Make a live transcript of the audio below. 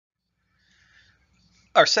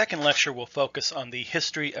Our second lecture will focus on the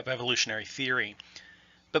history of evolutionary theory.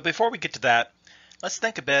 But before we get to that, let's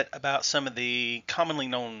think a bit about some of the commonly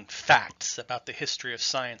known facts about the history of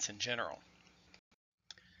science in general.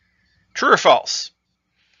 True or false?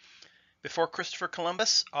 Before Christopher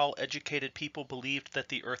Columbus, all educated people believed that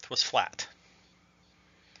the Earth was flat.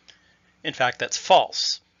 In fact, that's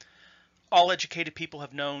false. All educated people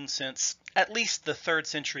have known since at least the 3rd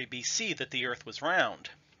century BC that the Earth was round,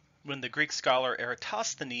 when the Greek scholar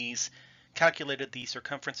Eratosthenes calculated the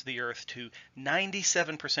circumference of the Earth to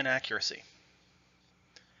 97% accuracy.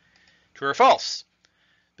 True or false?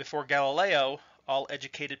 Before Galileo, all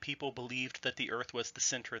educated people believed that the Earth was the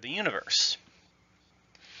center of the universe.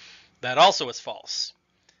 That also is false.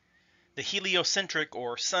 The heliocentric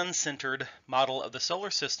or sun-centered model of the solar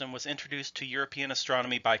system was introduced to European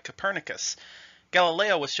astronomy by Copernicus.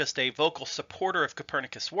 Galileo was just a vocal supporter of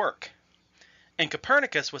Copernicus' work. And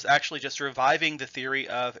Copernicus was actually just reviving the theory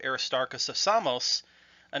of Aristarchus of Samos,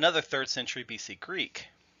 another 3rd century BC Greek.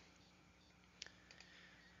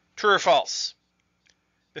 True or false?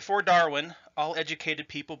 Before Darwin, all educated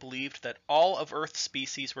people believed that all of Earth's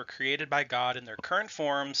species were created by God in their current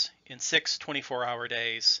forms in 6 24-hour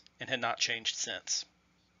days and had not changed since.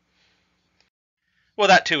 Well,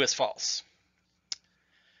 that too is false.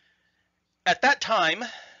 At that time,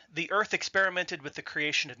 the Earth experimented with the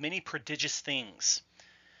creation of many prodigious things,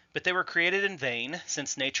 but they were created in vain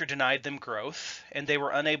since nature denied them growth, and they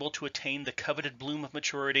were unable to attain the coveted bloom of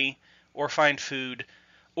maturity, or find food,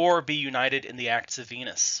 or be united in the acts of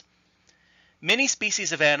Venus. Many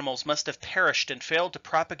species of animals must have perished and failed to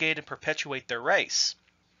propagate and perpetuate their race.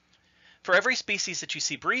 For every species that you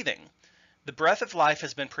see breathing, the breath of life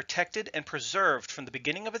has been protected and preserved from the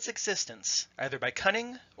beginning of its existence, either by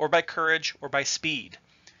cunning, or by courage, or by speed.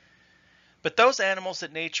 But those animals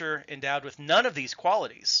that nature endowed with none of these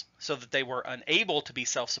qualities, so that they were unable to be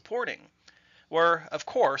self-supporting, were, of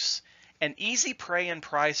course, an easy prey and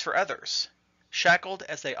prize for others, shackled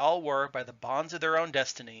as they all were by the bonds of their own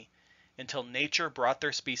destiny, until nature brought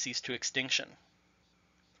their species to extinction.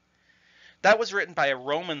 That was written by a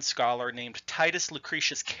Roman scholar named Titus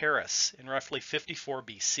Lucretius Carus in roughly 54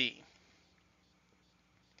 BC.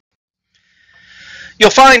 You'll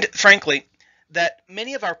find, frankly, that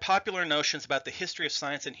many of our popular notions about the history of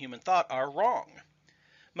science and human thought are wrong.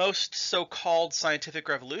 Most so-called scientific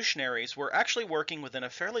revolutionaries were actually working within a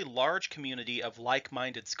fairly large community of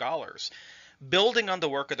like-minded scholars, building on the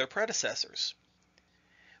work of their predecessors.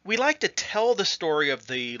 We like to tell the story of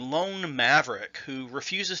the lone maverick who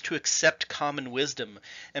refuses to accept common wisdom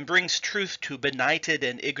and brings truth to a benighted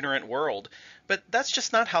and ignorant world, but that's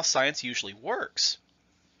just not how science usually works.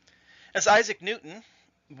 As Isaac Newton,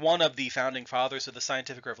 one of the founding fathers of the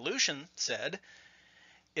scientific revolution, said,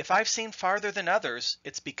 "If I've seen farther than others,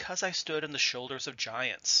 it's because I stood on the shoulders of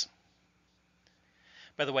giants."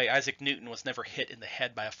 By the way, Isaac Newton was never hit in the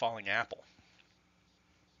head by a falling apple.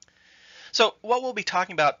 So what we'll be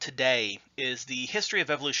talking about today is the history of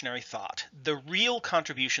evolutionary thought, the real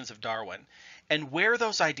contributions of Darwin, and where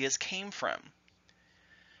those ideas came from.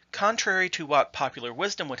 Contrary to what popular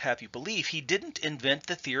wisdom would have you believe, he didn't invent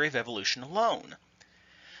the theory of evolution alone.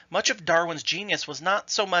 Much of Darwin's genius was not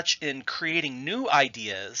so much in creating new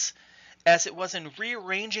ideas as it was in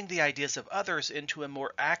rearranging the ideas of others into a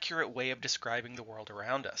more accurate way of describing the world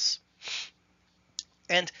around us.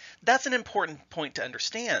 And that's an important point to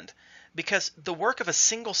understand, because the work of a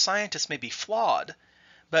single scientist may be flawed,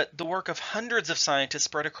 but the work of hundreds of scientists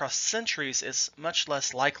spread across centuries is much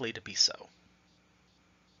less likely to be so.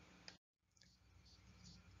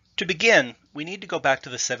 To begin, we need to go back to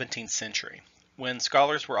the 17th century, when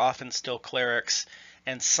scholars were often still clerics,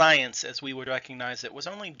 and science, as we would recognize it, was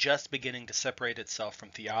only just beginning to separate itself from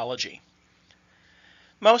theology.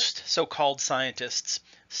 Most so-called scientists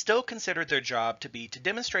still considered their job to be to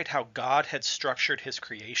demonstrate how God had structured his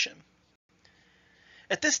creation.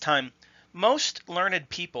 At this time, most learned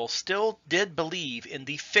people still did believe in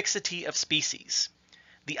the fixity of species,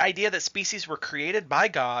 the idea that species were created by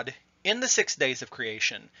God in the 6 days of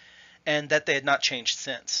creation, and that they had not changed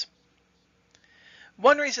since.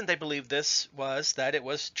 One reason they believed this was that it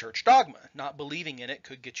was church dogma. Not believing in it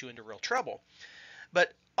could get you into real trouble,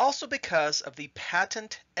 but also because of the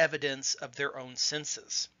patent evidence of their own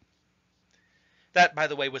senses. That, by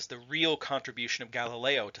the way, was the real contribution of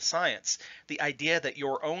Galileo to science, the idea that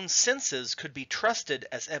your own senses could be trusted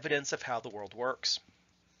as evidence of how the world works.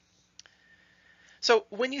 So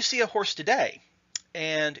when you see a horse today,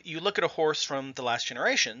 and you look at a horse from the last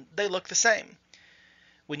generation, they look the same.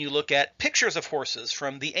 When you look at pictures of horses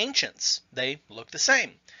from the ancients, they look the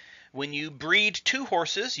same. When you breed two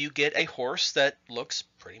horses, you get a horse that looks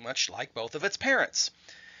pretty much like both of its parents.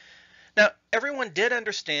 Now, everyone did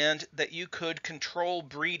understand that you could control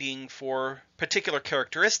breeding for particular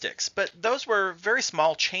characteristics, but those were very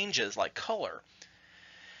small changes like color.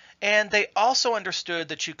 And they also understood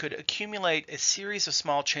that you could accumulate a series of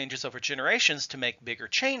small changes over generations to make bigger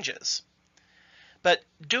changes. But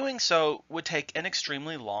doing so would take an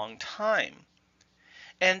extremely long time.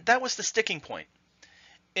 And that was the sticking point.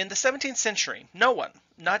 In the 17th century, no one,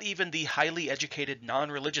 not even the highly educated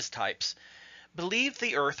non-religious types, believed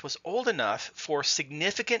the Earth was old enough for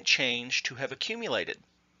significant change to have accumulated.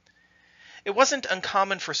 It wasn't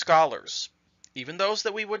uncommon for scholars, even those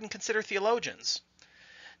that we wouldn't consider theologians,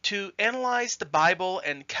 to analyze the Bible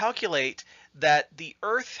and calculate that the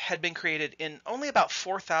Earth had been created in only about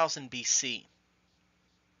 4000 BC.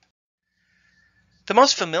 The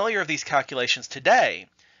most familiar of these calculations today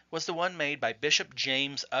was the one made by Bishop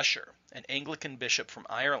James Ussher, an Anglican bishop from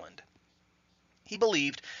Ireland. He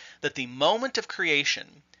believed that the moment of creation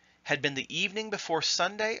had been the evening before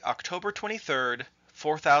Sunday, October 23rd,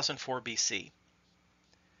 4004 BC.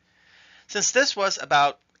 Since this was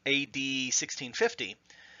about AD 1650,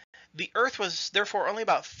 the Earth was therefore only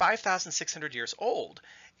about 5,600 years old,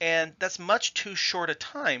 and that's much too short a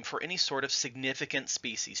time for any sort of significant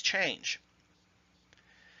species change.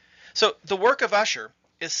 So the work of Ussher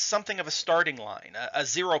is something of a starting line, a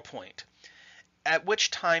 0 point, at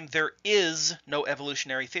which time there is no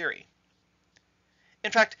evolutionary theory.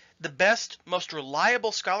 In fact, the best, most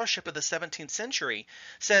reliable scholarship of the 17th century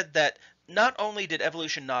said that not only did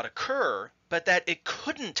evolution not occur, but that it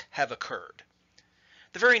couldn't have occurred.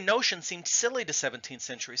 The very notion seemed silly to 17th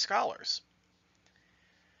century scholars.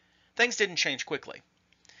 Things didn't change quickly.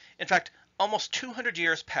 In fact, almost 200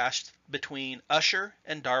 years passed between Ussher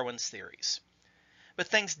and Darwin's theories. But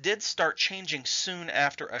things did start changing soon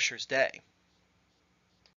after Ussher's day.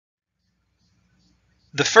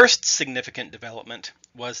 The first significant development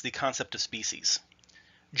was the concept of species.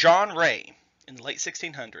 John Ray, in the late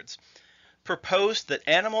 1600s, proposed that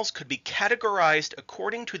animals could be categorized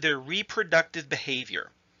according to their reproductive behavior.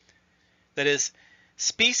 That is,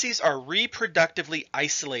 species are reproductively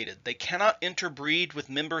isolated. They cannot interbreed with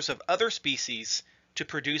members of other species to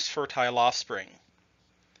produce fertile offspring.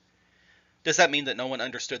 Does that mean that no one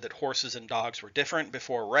understood that horses and dogs were different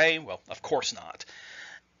before Ray? Well, of course not.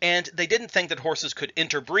 And they didn't think that horses could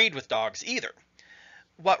interbreed with dogs either.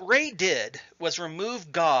 What Ray did was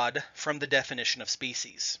remove God from the definition of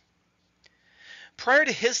species. Prior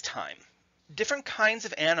to his time, different kinds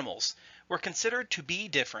of animals were considered to be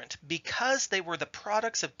different because they were the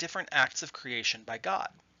products of different acts of creation by God.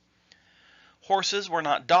 Horses were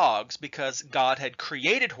not dogs because God had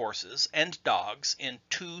created horses and dogs in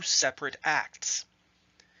two separate acts.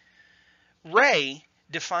 Ray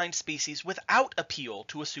defined species without appeal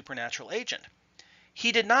to a supernatural agent.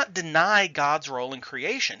 He did not deny God's role in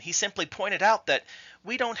creation. He simply pointed out that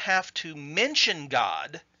we don't have to mention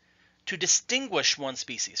God to distinguish one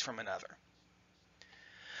species from another.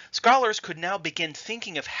 Scholars could now begin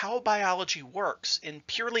thinking of how biology works in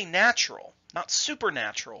purely natural, not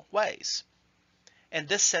supernatural, ways. And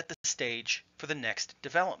this set the stage for the next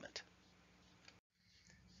development.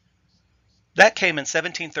 That came in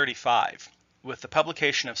 1735 with the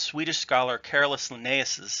publication of Swedish scholar Carolus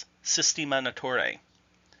Linnaeus's Systema Naturae.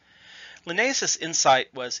 Linnaeus's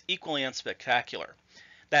insight was equally unspectacular,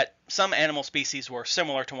 that some animal species were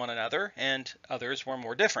similar to one another and others were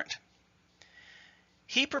more different.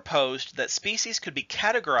 He proposed that species could be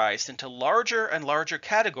categorized into larger and larger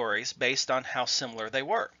categories based on how similar they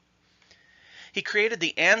were. He created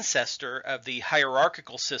the ancestor of the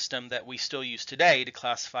hierarchical system that we still use today to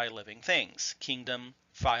classify living things: kingdom,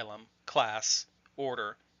 phylum, class,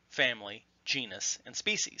 order, family, genus, and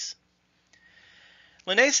species.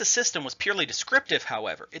 Linnaeus' system was purely descriptive,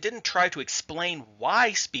 however. It didn't try to explain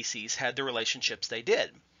why species had the relationships they did.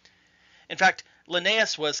 In fact,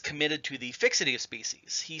 Linnaeus was committed to the fixity of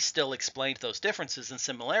species. He still explained those differences and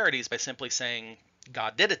similarities by simply saying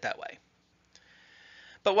God did it that way.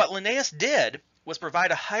 But what Linnaeus did was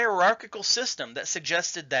provide a hierarchical system that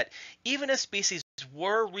suggested that even if species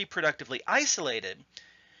were reproductively isolated,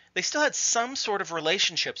 they still had some sort of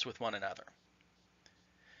relationships with one another.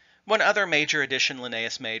 One other major addition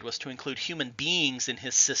Linnaeus made was to include human beings in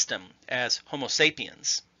his system as Homo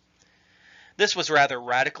sapiens. This was rather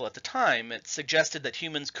radical at the time. It suggested that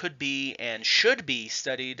humans could be and should be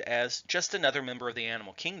studied as just another member of the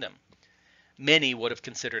animal kingdom. Many would have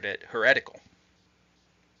considered it heretical.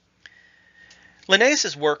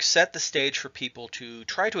 Linnaeus's work set the stage for people to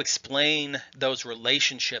try to explain those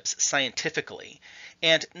relationships scientifically,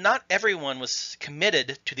 and not everyone was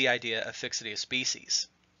committed to the idea of fixity of species.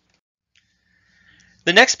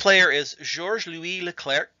 The next player is Georges-Louis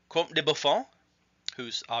Leclerc, Comte de Buffon,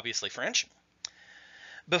 who's obviously French.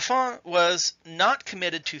 Buffon was not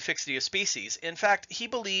committed to fixity of species. In fact, he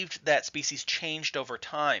believed that species changed over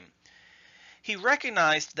time. He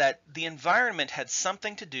recognized that the environment had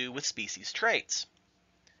something to do with species traits.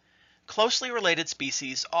 Closely related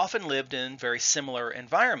species often lived in very similar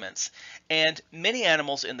environments, and many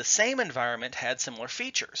animals in the same environment had similar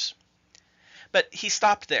features. But he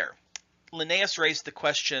stopped there. Linnaeus raised the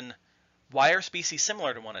question, why are species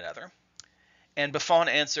similar to one another? And Buffon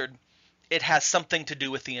answered, it has something to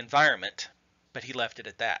do with the environment, but he left it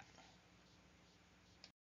at that.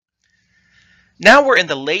 Now we're in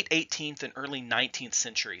the late 18th and early 19th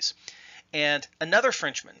centuries, and another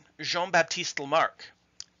Frenchman, Jean-Baptiste Lamarck,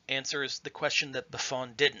 answers the question that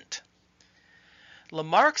Buffon didn't.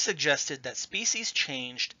 Lamarck suggested that species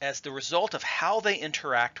changed as the result of how they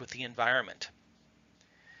interact with the environment.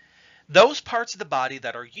 Those parts of the body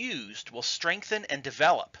that are used will strengthen and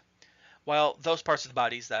develop, while those parts of the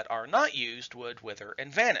bodies that are not used would wither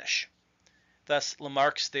and vanish. Thus,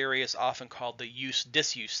 Lamarck's theory is often called the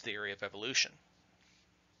use-disuse theory of evolution.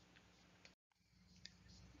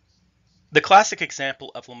 The classic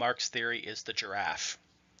example of Lamarck's theory is the giraffe.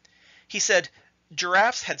 He said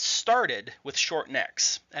giraffes had started with short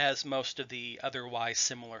necks, as most of the otherwise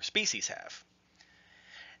similar species have.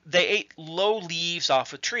 They ate low leaves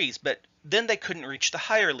off of trees, but then they couldn't reach the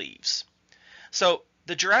higher leaves. So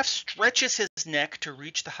the giraffe stretches his neck to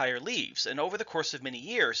reach the higher leaves, and over the course of many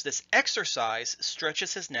years, this exercise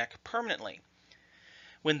stretches his neck permanently.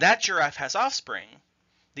 When that giraffe has offspring,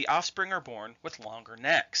 the offspring are born with longer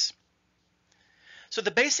necks. So the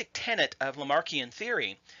basic tenet of Lamarckian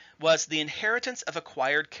theory was the inheritance of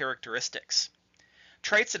acquired characteristics.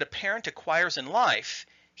 Traits that a parent acquires in life,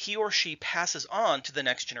 he or she passes on to the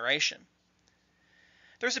next generation.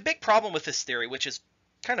 There's a big problem with this theory, which is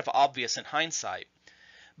kind of obvious in hindsight.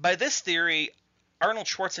 By this theory, Arnold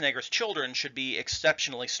Schwarzenegger's children should be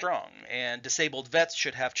exceptionally strong, and disabled vets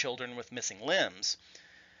should have children with missing limbs.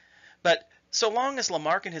 But so long as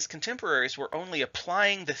Lamarck and his contemporaries were only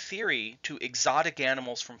applying the theory to exotic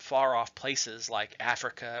animals from far-off places like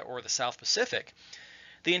Africa or the South Pacific,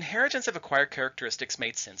 the inheritance of acquired characteristics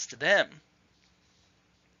made sense to them.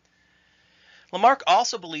 Lamarck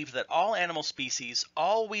also believed that all animal species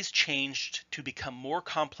always changed to become more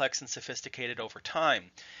complex and sophisticated over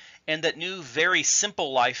time, and that new, very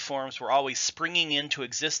simple life forms were always springing into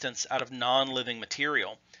existence out of non-living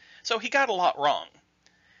material. So he got a lot wrong.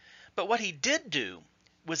 But what he did do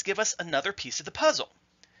was give us another piece of the puzzle.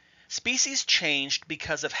 Species changed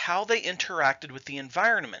because of how they interacted with the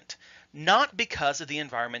environment, not because of the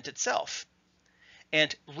environment itself.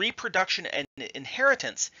 And reproduction and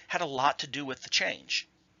inheritance had a lot to do with the change.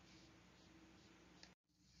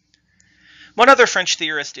 One other French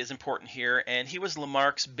theorist is important here, and he was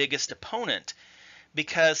Lamarck's biggest opponent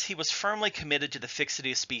because he was firmly committed to the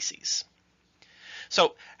fixity of species.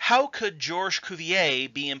 So how could Georges Cuvier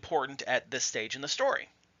be important at this stage in the story?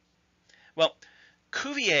 Well,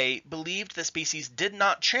 Cuvier believed that species did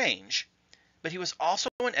not change, but he was also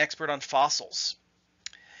an expert on fossils.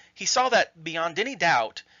 He saw that, beyond any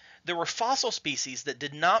doubt, there were fossil species that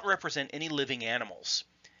did not represent any living animals,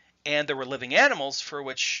 and there were living animals for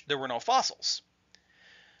which there were no fossils.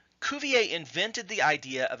 Cuvier invented the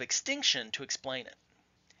idea of extinction to explain it.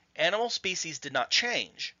 Animal species did not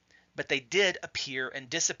change, but they did appear and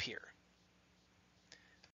disappear.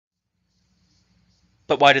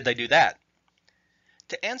 But why did they do that?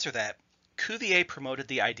 To answer that, Cuvier promoted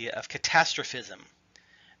the idea of catastrophism,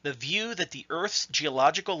 the view that the Earth's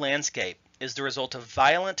geological landscape is the result of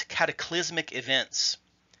violent cataclysmic events.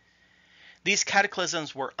 These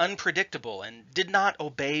cataclysms were unpredictable and did not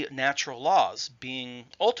obey natural laws, being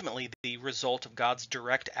ultimately the result of God's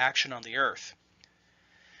direct action on the Earth.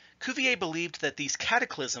 Cuvier believed that these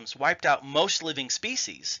cataclysms wiped out most living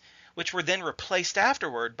species, which were then replaced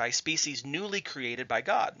afterward by species newly created by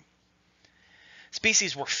God.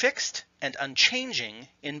 Species were fixed and unchanging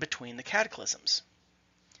in between the cataclysms.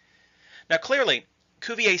 Now clearly,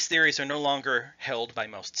 Cuvier's theories are no longer held by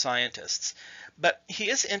most scientists, but he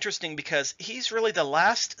is interesting because he's really the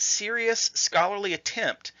last serious scholarly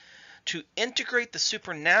attempt to integrate the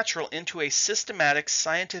supernatural into a systematic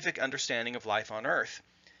scientific understanding of life on Earth.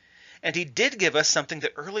 And he did give us something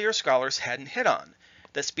that earlier scholars hadn't hit on,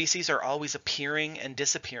 that species are always appearing and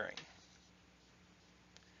disappearing.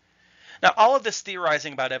 Now, all of this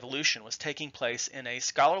theorizing about evolution was taking place in a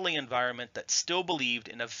scholarly environment that still believed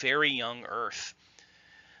in a very young Earth.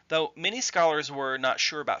 Though many scholars were not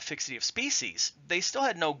sure about fixity of species, they still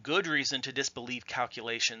had no good reason to disbelieve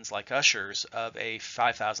calculations like Usher's of a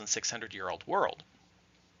 5,600-year-old world.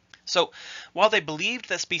 So, while they believed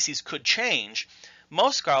that species could change,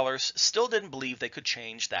 most scholars still didn't believe they could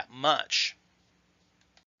change that much.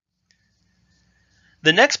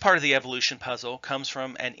 The next part of the evolution puzzle comes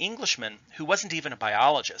from an Englishman who wasn't even a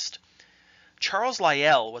biologist. Charles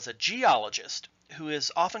Lyell was a geologist who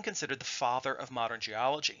is often considered the father of modern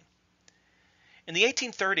geology. In the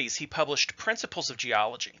 1830s, he published Principles of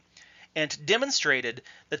Geology and demonstrated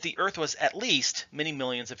that the Earth was at least many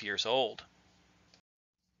millions of years old.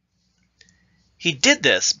 He did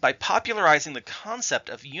this by popularizing the concept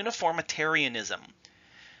of uniformitarianism,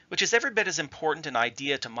 which is every bit as important an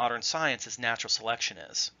idea to modern science as natural selection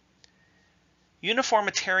is.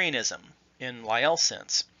 Uniformitarianism, in Lyell's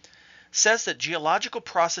sense, says that geological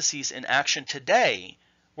processes in action today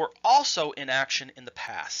were also in action in the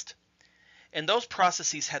past, and those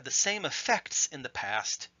processes had the same effects in the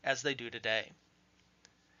past as they do today.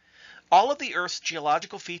 All of the Earth's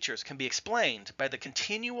geological features can be explained by the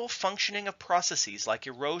continual functioning of processes like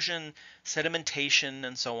erosion, sedimentation,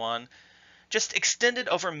 and so on, just extended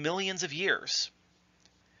over millions of years.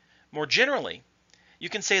 More generally, you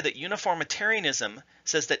can say that uniformitarianism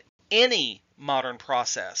says that any modern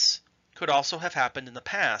process could also have happened in the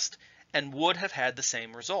past and would have had the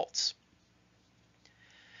same results.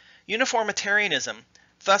 Uniformitarianism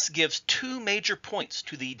thus gives two major points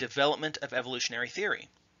to the development of evolutionary theory.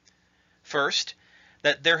 First,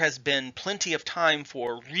 that there has been plenty of time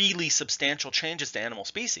for really substantial changes to animal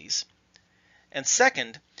species. And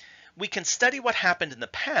second, we can study what happened in the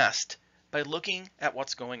past by looking at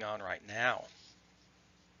what's going on right now.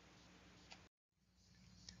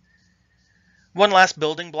 One last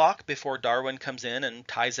building block before Darwin comes in and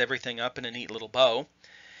ties everything up in a neat little bow.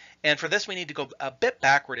 And for this, we need to go a bit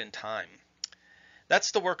backward in time.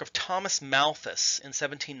 That's the work of Thomas Malthus in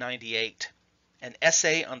 1798, an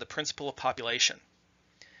essay on the principle of population.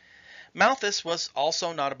 Malthus was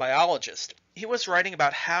also not a biologist. He was writing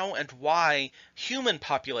about how and why human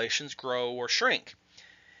populations grow or shrink.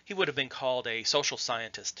 He would have been called a social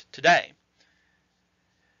scientist today.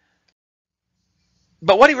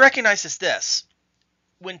 But what he recognized is this: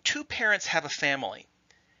 when two parents have a family,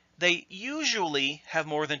 they usually have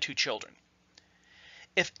more than two children.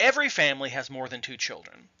 If every family has more than two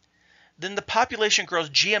children, then the population grows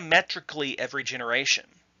geometrically every generation.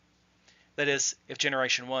 That is, if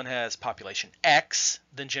generation 1 has population X,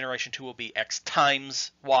 then generation 2 will be X times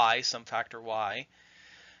Y, some factor Y.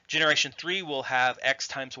 Generation 3 will have X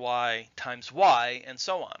times Y, and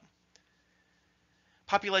so on.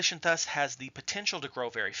 Population thus has the potential to grow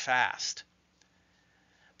very fast.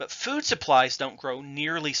 But food supplies don't grow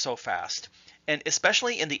nearly so fast, and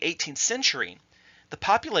especially in the 18th century, the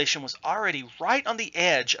population was already right on the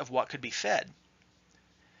edge of what could be fed.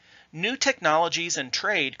 New technologies and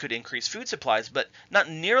trade could increase food supplies, but not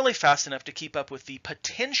nearly fast enough to keep up with the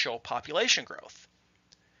potential population growth.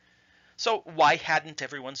 So why hadn't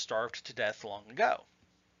everyone starved to death long ago?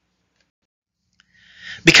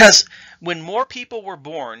 Because when more people were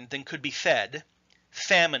born than could be fed,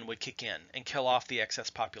 famine would kick in and kill off the excess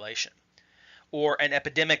population. Or an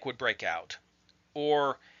epidemic would break out.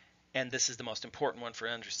 Or, and this is the most important one for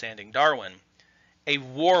understanding Darwin, a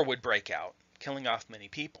war would break out, killing off many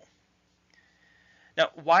people. Now,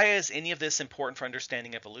 why is any of this important for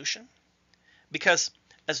understanding evolution? Because,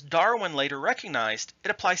 as Darwin later recognized,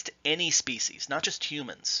 it applies to any species, not just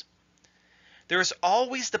humans. There is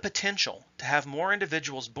always the potential to have more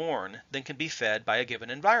individuals born than can be fed by a given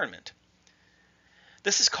environment.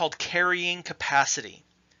 This is called carrying capacity,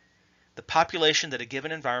 the population that a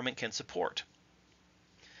given environment can support.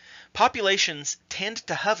 Populations tend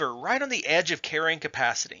to hover right on the edge of carrying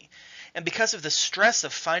capacity, and because of the stress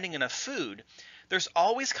of finding enough food, there's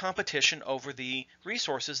always competition over the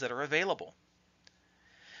resources that are available.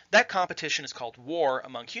 That competition is called war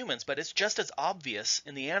among humans, but it's just as obvious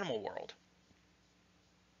in the animal world.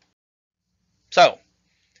 So,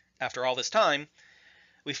 after all this time,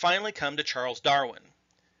 we finally come to Charles Darwin,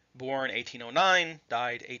 born 1809,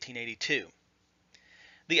 died 1882.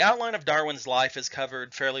 The outline of Darwin's life is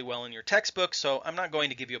covered fairly well in your textbook, so I'm not going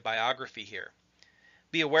to give you a biography here.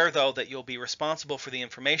 Be aware, though, that you'll be responsible for the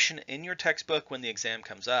information in your textbook when the exam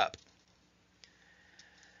comes up.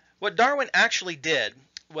 What Darwin actually did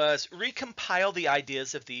was recompile the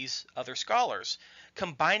ideas of these other scholars,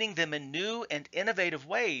 combining them in new and innovative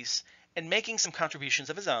ways and making some contributions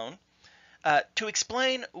of his own to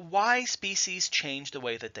explain why species change the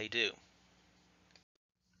way that they do.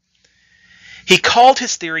 He called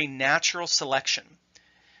his theory natural selection,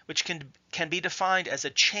 which can be defined as a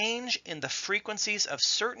change in the frequencies of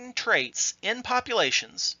certain traits in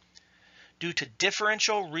populations due to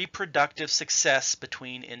differential reproductive success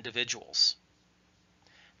between individuals.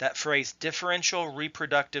 That phrase, differential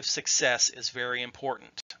reproductive success, is very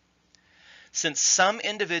important. Since some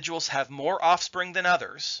individuals have more offspring than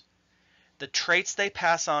others, the traits they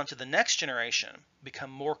pass on to the next generation become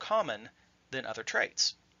more common than other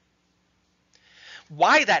traits.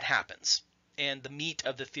 Why that happens, and the meat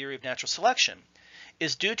of the theory of natural selection,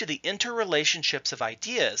 is due to the interrelationships of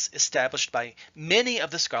ideas established by many of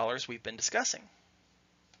the scholars we've been discussing.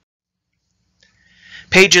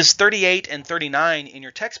 Pages 38 and 39 in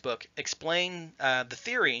your textbook explain the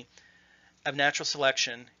theory of natural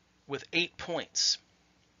selection with 8 points.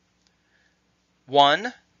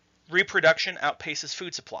 1. Reproduction outpaces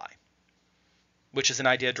food supply, which is an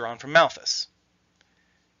idea drawn from Malthus.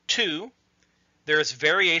 2. There is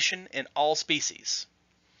variation in all species.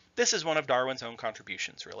 This is one of Darwin's own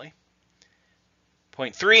contributions, really.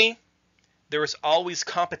 Point 3. There is always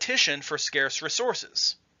competition for scarce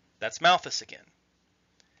resources. That's Malthus again.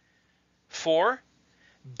 4.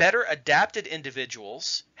 Better adapted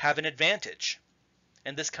individuals have an advantage,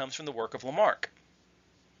 and this comes from the work of Lamarck.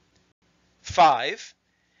 5.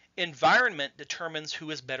 Environment determines who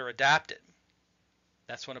is better adapted.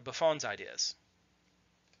 That's one of Buffon's ideas.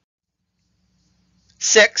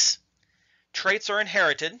 6. Traits are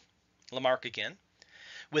inherited, Lamarck again,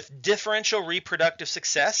 with differential reproductive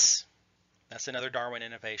success. That's another Darwin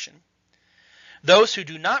innovation. Those who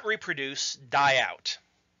do not reproduce die out,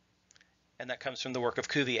 and that comes from the work of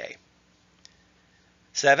Cuvier.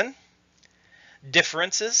 7.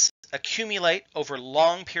 Differences accumulate over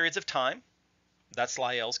long periods of time. That's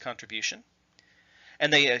Lyell's contribution.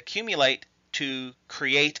 And they accumulate to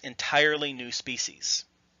create entirely new species.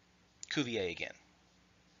 Cuvier again.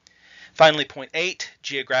 Finally, point 8,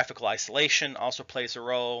 geographical isolation also plays a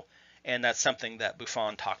role, and that's something that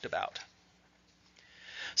Buffon talked about.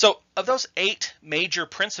 So, of those 8 major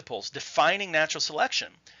principles defining natural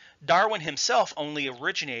selection, Darwin himself only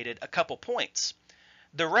originated a couple points.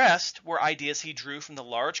 The rest were ideas he drew from the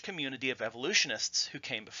large community of evolutionists who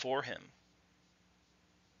came before him.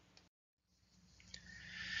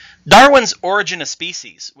 Darwin's Origin of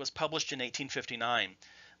Species was published in 1859,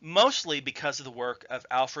 mostly because of the work of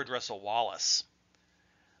Alfred Russel Wallace.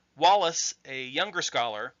 Wallace, a younger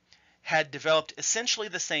scholar, had developed essentially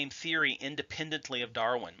the same theory independently of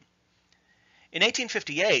Darwin. In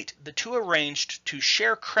 1858, the two arranged to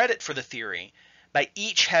share credit for the theory by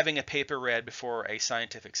each having a paper read before a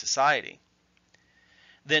scientific society.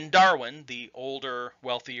 Then Darwin, the older,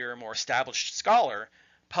 wealthier, more established scholar,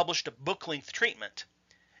 published a book-length treatment,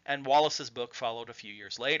 and Wallace's book followed a few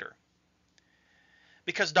years later.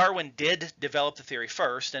 Because Darwin did develop the theory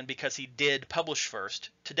first, and because he did publish first,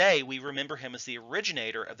 today we remember him as the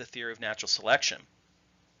originator of the theory of natural selection.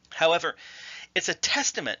 However, it's a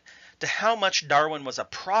testament to how much Darwin was a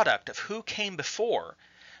product of who came before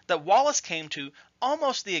that Wallace came to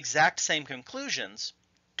almost the exact same conclusions,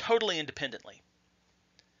 totally independently.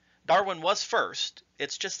 Darwin was first,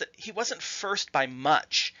 it's just that he wasn't first by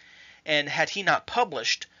much, and had he not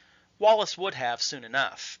published, Wallace would have soon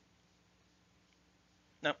enough.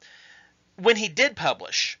 Now, when he did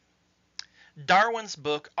publish, Darwin's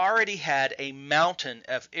book already had a mountain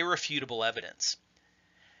of irrefutable evidence.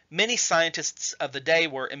 Many scientists of the day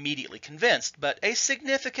were immediately convinced, but a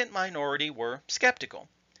significant minority were skeptical.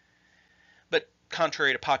 But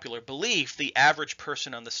contrary to popular belief, the average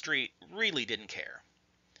person on the street really didn't care.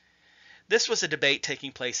 This was a debate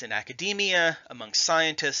taking place in academia, among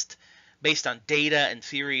scientists, based on data and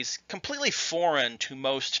theories completely foreign to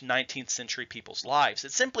most 19th century people's lives.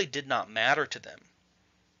 It simply did not matter to them.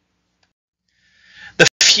 The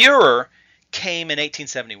furor came in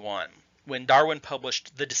 1871 when Darwin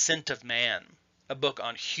published The Descent of Man, a book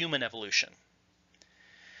on human evolution.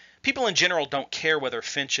 People in general don't care whether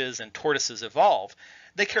finches and tortoises evolve.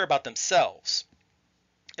 They care about themselves.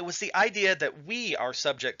 It was the idea that we are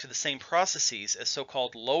subject to the same processes as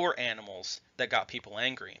so-called lower animals that got people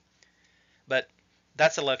angry. But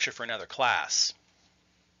that's a lecture for another class.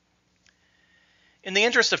 In the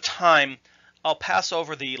interest of time, I'll pass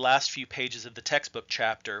over the last few pages of the textbook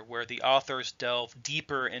chapter where the authors delve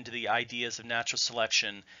deeper into the ideas of natural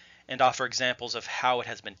selection and offer examples of how it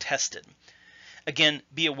has been tested. Again,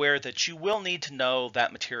 be aware that you will need to know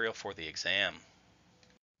that material for the exam.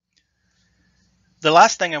 The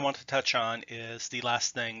last thing I want to touch on is the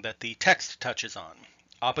last thing that the text touches on,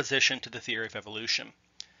 opposition to the theory of evolution.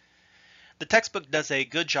 The textbook does a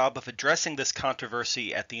good job of addressing this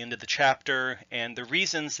controversy at the end of the chapter and the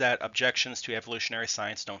reasons that objections to evolutionary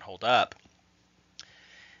science don't hold up.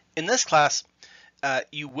 In this class,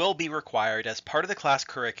 you will be required as part of the class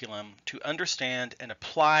curriculum to understand and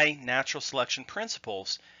apply natural selection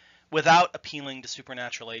principles without appealing to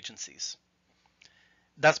supernatural agencies.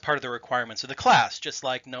 That's part of the requirements of the class, just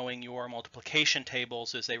like knowing your multiplication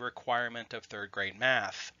tables is a requirement of third grade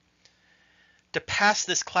math. To pass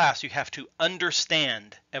this class, you have to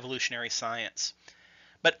understand evolutionary science,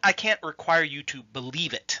 but I can't require you to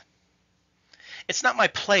believe it. It's not my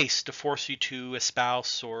place to force you to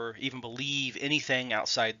espouse or even believe anything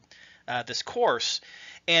outside this course,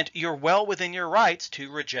 and you're well within your rights to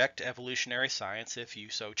reject evolutionary science if you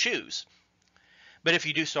so choose. But if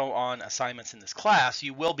you do so on assignments in this class,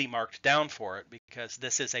 you will be marked down for it because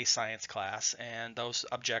this is a science class and those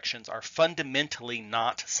objections are fundamentally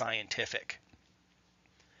not scientific.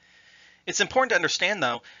 It's important to understand,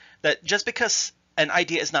 though, that just because an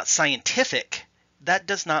idea is not scientific, that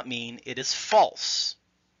does not mean it is false.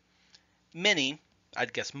 Many,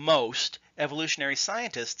 I'd guess most, evolutionary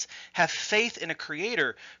scientists have faith in a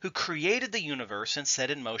creator who created the universe and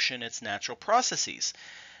set in motion its natural processes.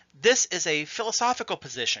 This is a philosophical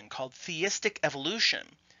position called theistic evolution.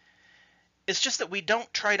 It's just that we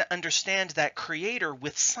don't try to understand that creator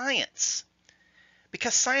with science,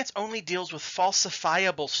 because science only deals with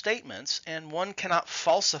falsifiable statements, and one cannot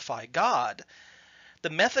falsify God. The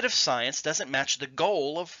method of science doesn't match the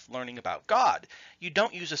goal of learning about God. You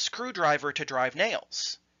don't use a screwdriver to drive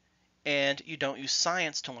nails, and you don't use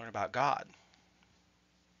science to learn about God.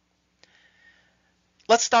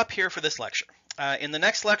 Let's stop here for this lecture. In the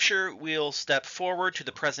next lecture, we'll step forward to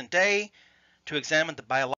the present day to examine the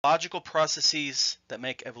biological processes that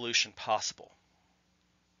make evolution possible.